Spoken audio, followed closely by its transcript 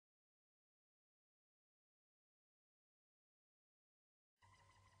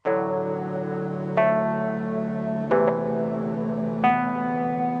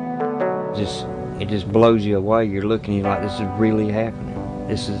it just blows you away. You're looking, you're like, this is really happening.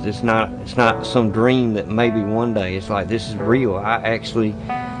 It's not some dream that maybe one day. It's like, this is real. I actually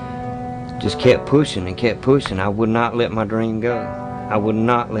just kept pushing and kept pushing. I would not let my dream go. I would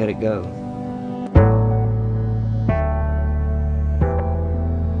not let it go.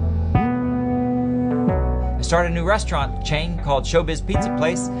 I started a new restaurant chain called Showbiz Pizza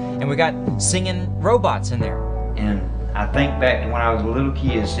Place, and we got singing robots in there. And I think back to when I was a little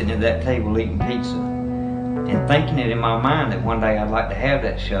kid sitting at that table eating pizza and thinking it in my mind that one day I'd like to have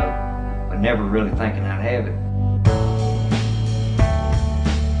that show, but never really thinking I'd have it.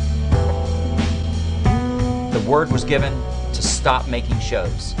 The word was given to stop making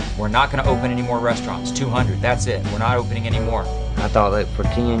shows. We're not going to open any more restaurants. 200, that's it. We're not opening any more. I thought that for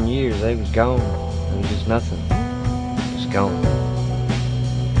 10 years they was gone. It was just nothing. It's gone.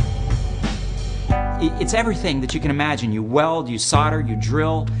 It's everything that you can imagine. You weld, you solder, you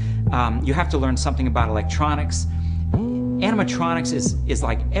drill. You have to learn something about electronics. Animatronics is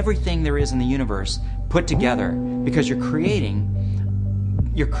like everything there is in the universe put together, because you're creating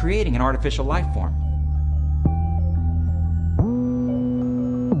an artificial life form.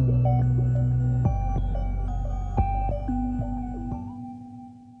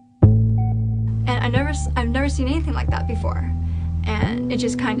 And I've never seen anything like that before. And it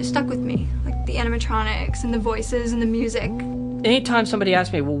just kind of stuck with me, like the animatronics and the voices and the music. Anytime somebody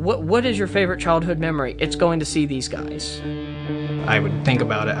asks me, well, what is your favorite childhood memory? It's going to see these guys. I would think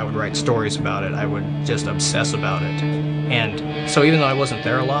about it, I would write stories about it, I would just obsess about it. And so even though I wasn't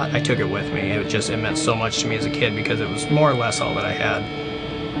there a lot, I took it with me. It meant so much to me as a kid because it was more or less all that I had.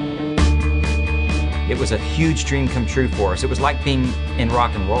 It was a huge dream come true for us. It was like being in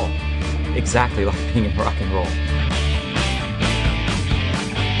rock and roll. Exactly like being in rock and roll.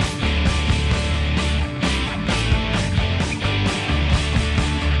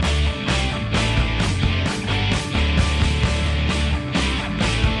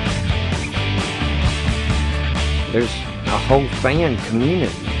 There's a whole fan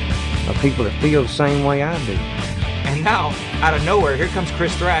community of people that feel the same way I do. And now, out of nowhere, here comes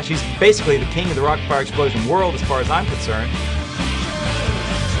Chris Thrash. He's basically the king of the Rockafire Explosion world as far as I'm concerned.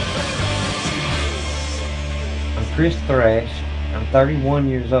 I'm Chris Thrash. I'm 31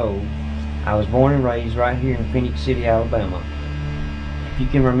 years old. I was born and raised right here in Phoenix City, Alabama. If you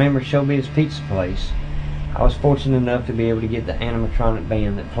can remember Showbiz Pizza Place, I was fortunate enough to be able to get the animatronic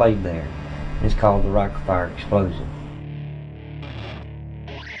band that played there. It's called the Rockafire Explosion.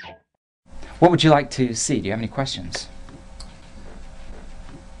 What would you like to see? Do you have any questions?